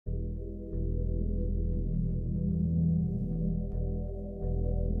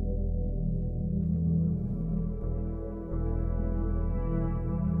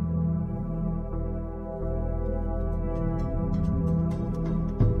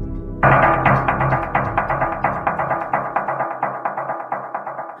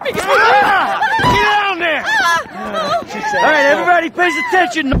All right, everybody pays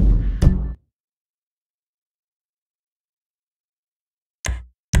attention.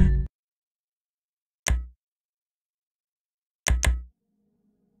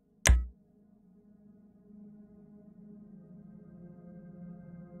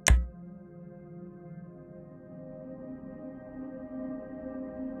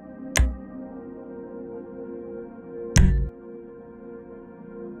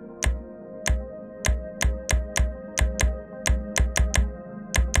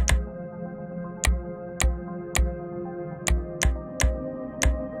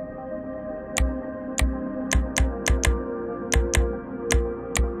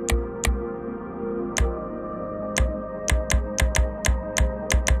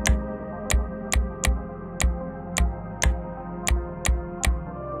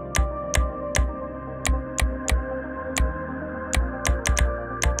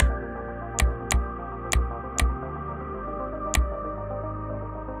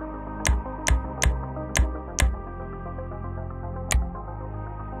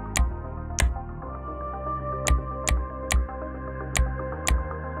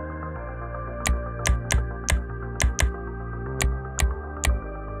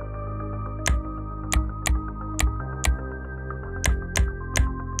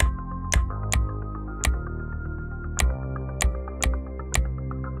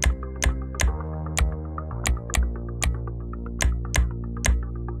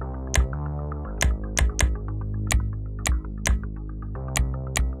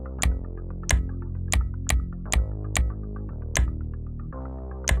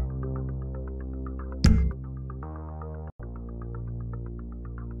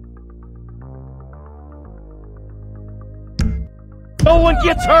 No one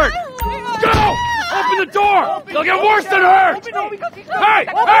gets hurt! Go! Open the door! They'll get worse than hurt! Hey!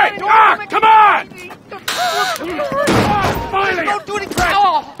 Hey! Ah! Come on! Finally! Don't do anything!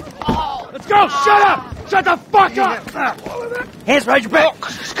 Let's go! Shut up! Shut the fuck up! Hands behind your back!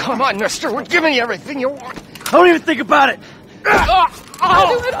 Oh, come on, mister. We're giving you everything you want. Don't even think about it! I'll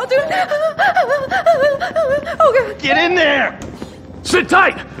do it! Okay. Get in there! Sit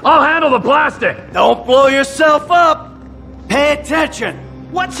tight! I'll handle the plastic! Don't blow yourself up! Pay attention!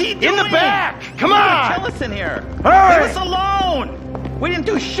 What's he doing? In the back! Come on! Kill us in here! Hurry! Leave us alone! We didn't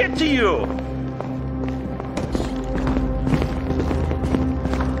do shit to you!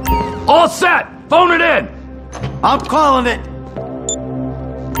 All set! Phone it in! I'm calling it!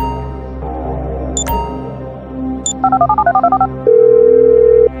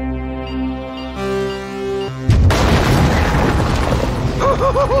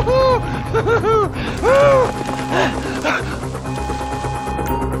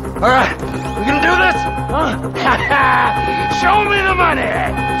 All right, we gonna do this? Huh? Show me the money!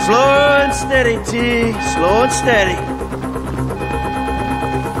 Slow and steady, T. Slow and steady.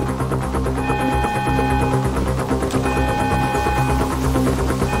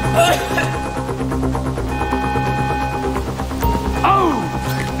 Oh,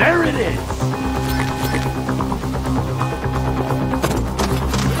 there it is.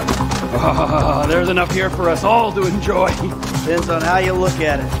 Oh, there's enough here for us all to enjoy. Depends on how you look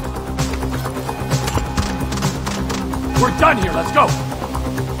at it. We're done here, let's go!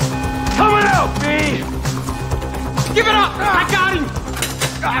 Coming out, B! Give it up! I got him!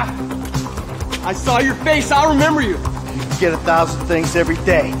 I saw your face, I'll remember you. You can get 1,000 things every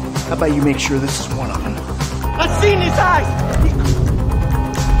day. How about you make sure this is one of them? I've seen his eyes!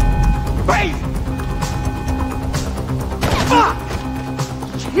 Wait! Fuck!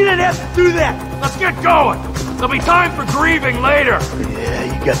 You didn't have to do that! Let's get going! There'll be time for grieving later! Yeah,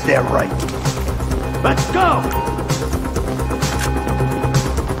 you got that right. Let's go!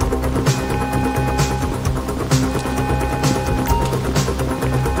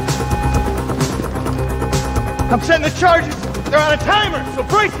 I'm setting the charges! They're on a timer, so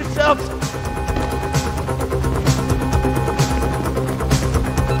brace yourselves!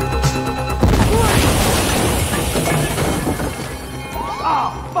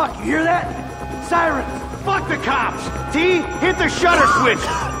 Oh, fuck, you hear that? Sirens! Fuck the cops! T, hit the shutter switch!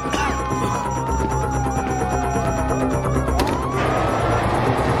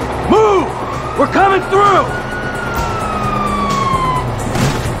 Move! We're coming through!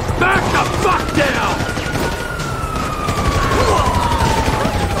 Back the fuck down!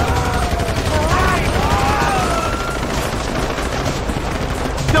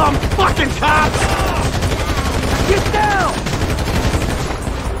 Dumb fucking cops! Get down!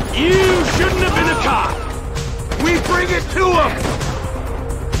 You shouldn't have been a cop! We bring it to him!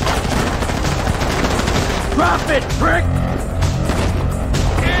 Drop it, prick!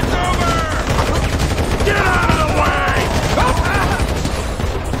 It's over! Get out of the way!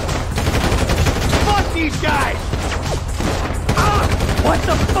 What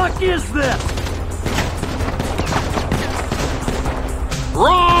the fuck is this?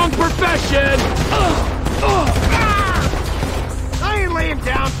 Wrong profession! I ain't laying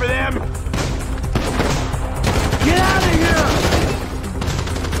down for them. Get out of here!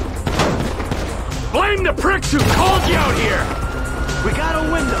 Blame the pricks who called you out here! We got a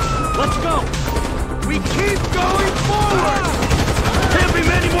window. Let's go. We keep going forward. Can't be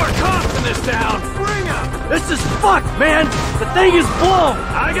many more cops in this town! Bring 'em. This is fucked, man! The thing is blown!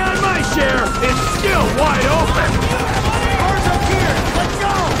 I got my share! It's still wide open! Cars up here. Let's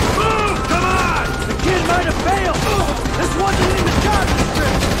go. Move! Come on! The kid might have failed. This wasn't in the job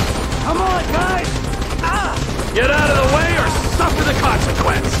description. Come on, guys. Get out of the way or suffer the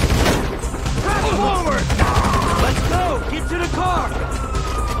consequence! Press forward. Let's go. Get to the car.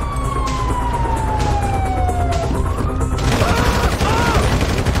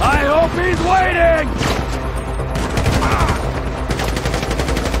 I hope he's waiting!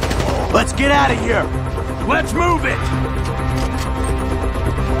 Let's get out of here. Let's move it!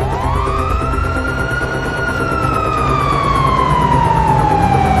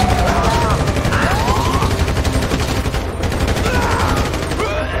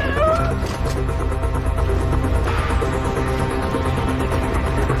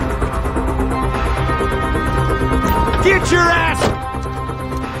 Get your ass!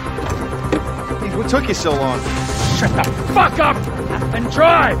 Hey, what took you so long? Shut the fuck up and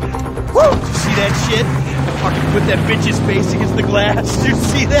drive! Woo! Did you see that shit? Fucking put that bitch's face against the glass. Did you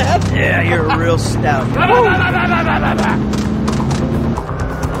see that? Yeah, you're a real stout. Fuck,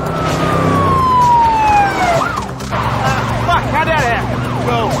 how'd that happen?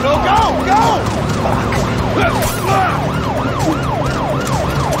 Go, go, go, go!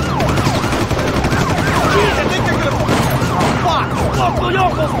 Jeez, I think they're gonna... Oh, fuck! Local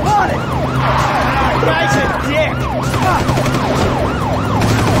yokels, got it! Guy's a dick!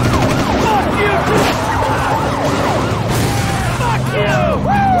 Fuck you! Fuck you!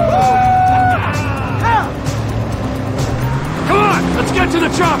 come on! Let's get to the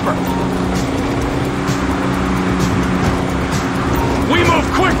chopper! We move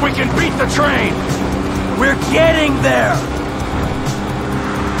quick, we can beat the train! We're getting there!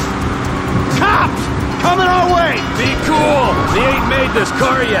 Cops! Coming our way! Be cool! They ain't made this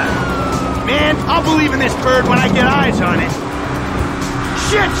car yet! Man, I'll believe in this bird when I get eyes on it.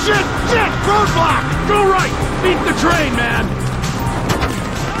 Shit, shit, shit! Roadblock! Go right! Beat the train, man!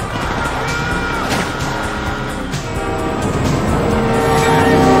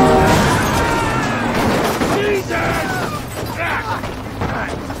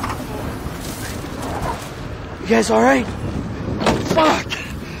 You guys alright? Fuck!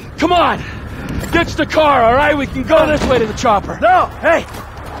 Come on! Ditch the car, alright? We can go this way to the chopper. No! Hey!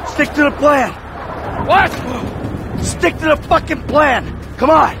 Stick to the plan! What? Stick to the fucking plan! Come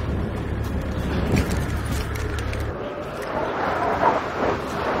on!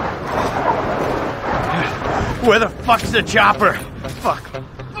 Where the fuck's the chopper? Fuck.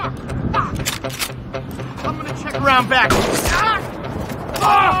 I'm gonna check around back.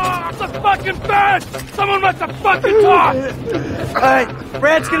 Ah! The fucking bed! Someone must have fucking talked! Alright,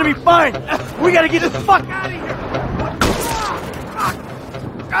 Brad's gonna be fine. We gotta get the fuck out of here.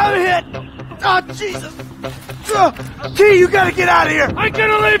 I'm hit. Oh, Jesus. T, you gotta get out of here. I'm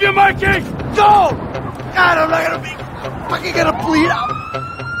gonna leave you, Mikey! Go! God, I'm not gonna be fucking gonna bleed out.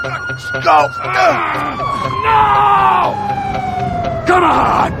 Go. No! Come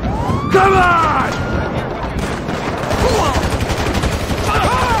on! Come on!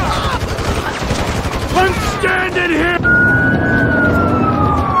 I'm standing here!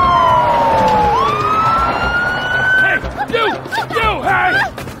 Hey! You! Hey!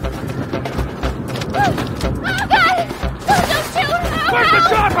 Don't shoot! Where's the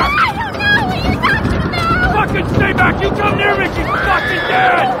chopper? I don't know what you're talking about! Fucking stay back! You come near me, she's fucking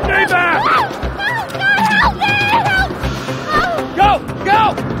dead! Stay back! No! Go! Go!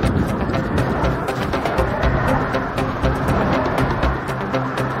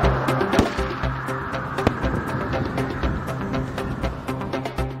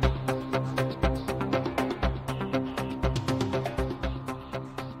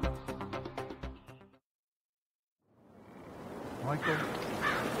 Michael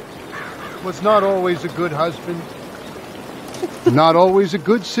was not always a good husband, not always a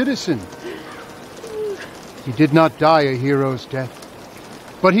good citizen. He did not die a hero's death,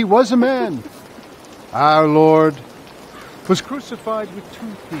 but he was a man. Our Lord was crucified with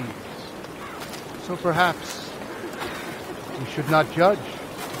 2 thieves, so perhaps we should not judge.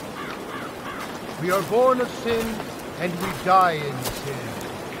 We are born of sin, and we die in sin.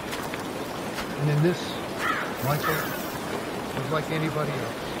 And in this, Michael was a like anybody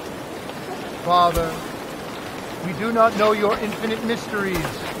else. Father, we do not know your infinite mysteries,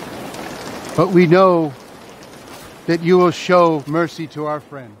 but we know that you will show mercy to our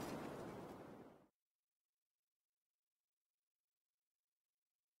friend.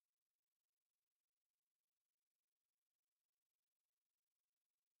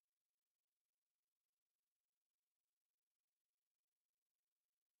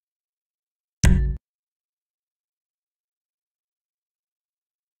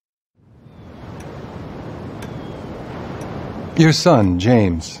 Your son,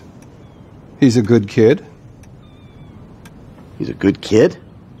 James. He's a good kid? He's a good kid?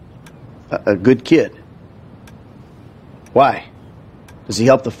 A good kid? Why? Does he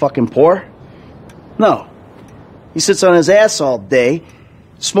help the fucking poor? No. He sits on his ass all day,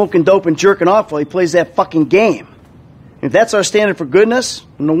 smoking dope and jerking off while he plays that fucking game. If that's our standard for goodness,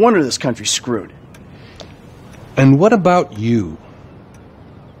 no wonder this country's screwed. And what about you?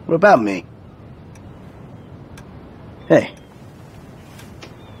 What about me? Hey.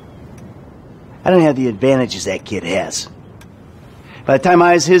 I don't have the advantages that kid has. By the time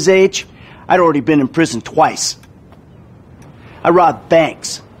I was his age, I'd already been in prison twice. I robbed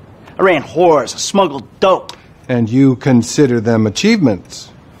banks. I ran whores. I smuggled dope. And you consider them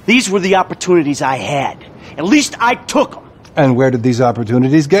achievements? These were the opportunities I had. At least I took them. And where did these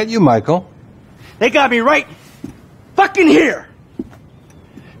opportunities get you, Michael? They got me right fucking here.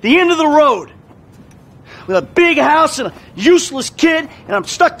 The end of the road. With a big house and a useless kid, and I'm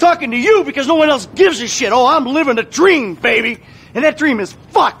stuck talking to you because no one else gives a shit. Oh, I'm living a dream, baby. And that dream is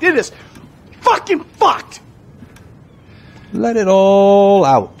fucked. It is fucking fucked. Let it all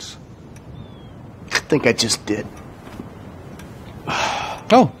out. I think I just did.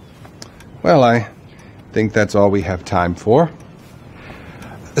 Oh. Well, I think that's all we have time for.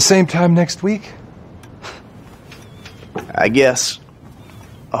 Same time next week? I guess.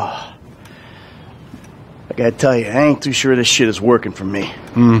 Oh. I gotta tell you, I ain't too sure this shit is working for me.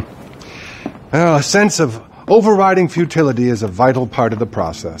 Well, a sense of overriding futility is a vital part of the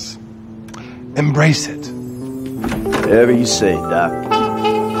process. Embrace it. Whatever you say, Doc.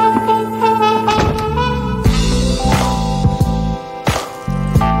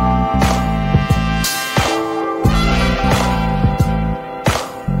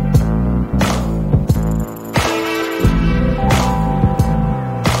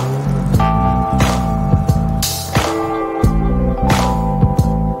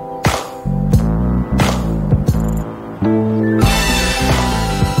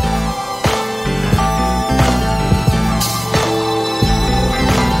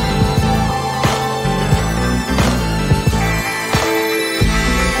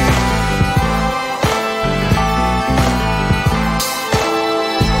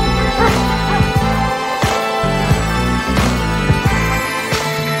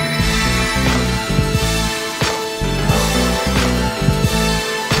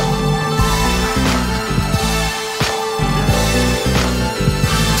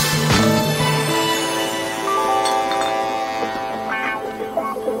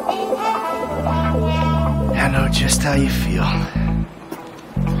 Just how you feel.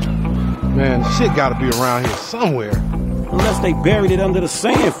 Man, shit gotta be around here somewhere. Unless they buried it under the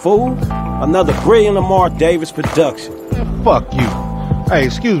sand, fool. Another brilliant Lamar Davis production. Man, fuck you. Hey,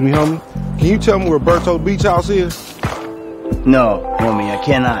 excuse me, homie. Can you tell me where Berto Beach House is? No, homie, I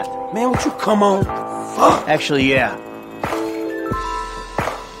cannot. Man, would you come on? Fuck. Actually, yeah.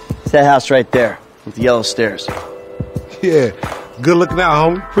 It's that house right there, with the yellow stairs. Yeah, good looking out,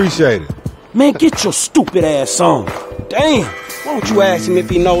 homie. Appreciate it. Man, get your stupid ass on. Damn. Why don't you ask him if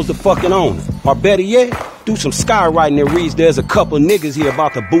he knows the fucking owner? Or better yet, do some skywriting that reads there's a couple niggas here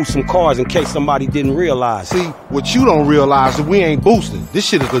about to boost some cars in case somebody didn't realize. See, what you don't realize is we ain't boosting. This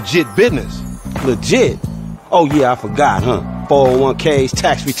shit is legit business. Legit? Oh yeah, I forgot, huh? 401ks,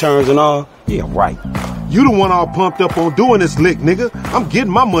 tax returns and all? Yeah, right. You the one all pumped up on doing this lick, nigga. I'm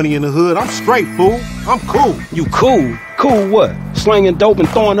getting my money in the hood. I'm straight, fool. I'm cool. You cool? Cool what? Slinging dope and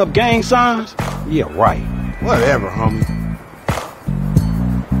throwing up gang signs? Yeah, right. Whatever, homie.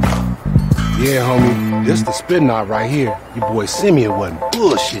 Yeah, homie. This the spin knot right here. Your boy Simeon wasn't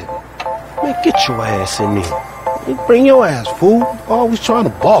bullshitting. Man, get your ass in there. Man, bring your ass, fool. Always trying to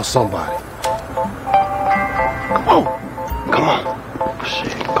boss somebody. Come on. Come on.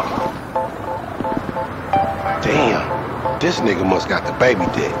 Shit, come on. Damn. This nigga must got the baby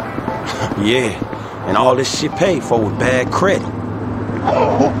dick. Yeah. And all this shit paid for with bad credit.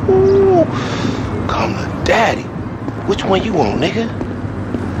 Ooh, come to daddy. Which one you want, nigga?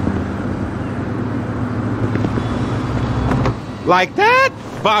 Like that?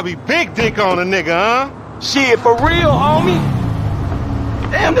 Bobby big dick on a nigga, huh? Shit, for real, homie.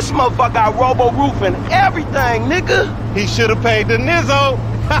 Damn, this motherfucker got robo-roof and everything, nigga. He should have paid the nizzo.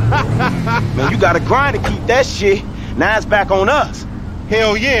 Man, you gotta grind to keep that shit. Now it's back on us.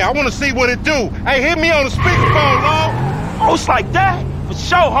 Hell yeah, I want to see what it do. Hey, hit me on the speakerphone, Long. Oh, it's like that? For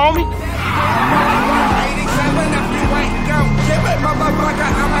sure, homie.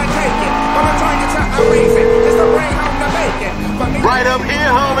 Right up here,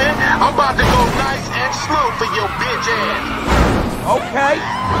 homie. I'm about to go nice and slow for your bitch ass. Okay.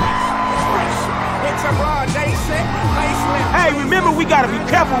 Hey, remember we gotta be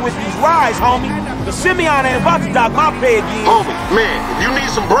careful with these rides, homie. The Simeon ain't about to dock my pay again. Homie, man, if you need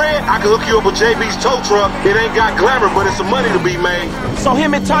some bread, I can hook you up with JB's tow truck. It ain't got glamour, but it's some money to be made. So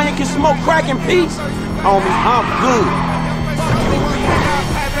him and Tanya can smoke crack in peace? Homie, I'm good.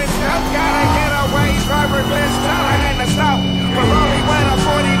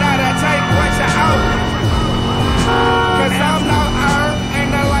 Cause I'm no herb, and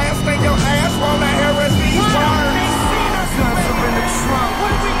the last thing your ass wanna hear is these words. Guns are in the trunk. What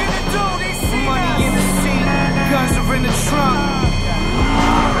are we gonna do? They see money in the seat. Guns are in the trunk.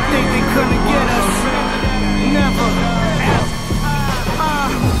 Think they couldn't get us? Never.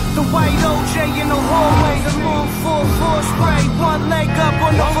 The white OJ in the hallway, the long 4-4 spray, one leg up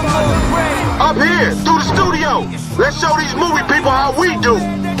on the velour gray. Up here, through the studio. Let's show these movie people how we do.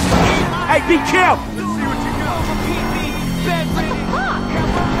 Hey, be careful.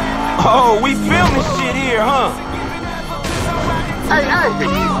 Oh, we filming shit here, huh? Hey,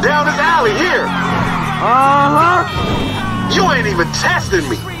 down this alley here. Uh-huh. You ain't even testing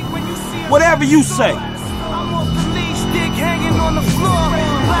me. Whatever you say. I'm off the leash, dick hanging on the floor.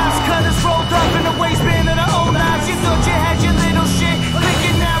 Last cutters rolled up in the waistband of the old knives. You thought you had your little shit,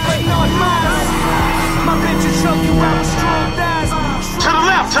 thinking that, but not mine. My bitch will choke you out with strong thighs. To the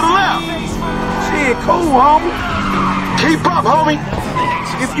left, to the left. Shit, cool, homie. Keep up, homie.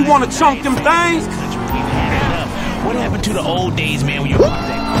 If you want to chunk them things. What happened to the old days, man, when you pop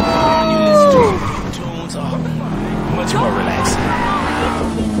that car and you listen to tunes? Oh, much more relaxing.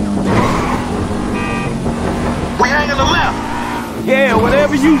 We hang on the left. Yeah,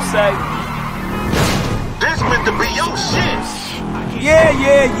 whatever you say. This meant to be your shit. Yeah.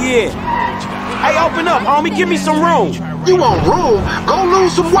 Hey, open up, homie. Give me some room. You want room? Go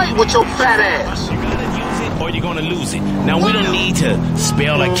lose some weight with your fat ass. Or you're gonna lose it. Now we don't need to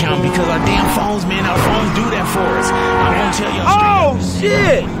spell or count because our damn phones, man, our phones do that for us. I'm gonna tell you straight up.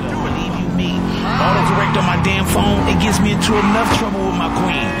 Shit! Believe you me, autocorrect on my damn phone, it gets me into enough trouble with my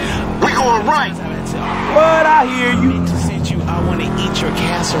queen. We going right. What? I hear you. To send you, I wanna eat your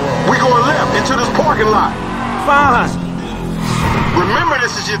casserole. We going left into this parking lot. Fine. Remember,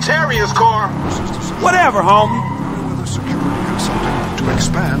 this is your Terrier's car. Whatever, homie. To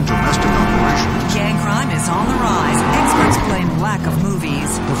expand domestic operations. Gang crime is on the rise. Experts blame lack of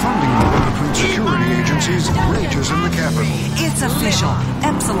movies. The funding war between security agencies rages in the capital. It's official.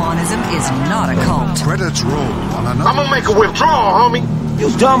 Epsilonism is not a cult. Credits roll on another. I'm gonna make a withdrawal, homie. You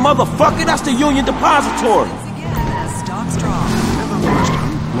dumb motherfucker. That's the Union Depository. Stock strong. Heather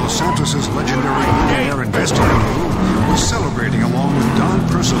Preston, Los Santos' legendary millionaire investor was celebrating along with Don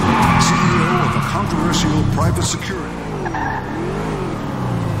Percival, CEO of a controversial private security.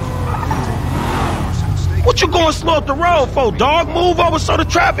 What you going slow up the road for, dog? Move over so the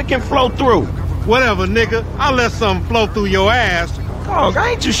traffic can flow through. Whatever, nigga. I'll let something flow through your ass. Dog, I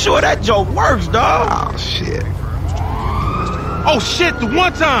ain't too sure that joke works, dog. Oh, shit. Oh, shit, the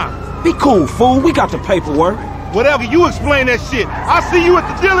one time. Be cool, fool. We got the paperwork. Whatever, you explain that shit. I'll see you at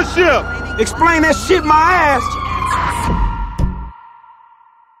the dealership. Explain that shit my ass.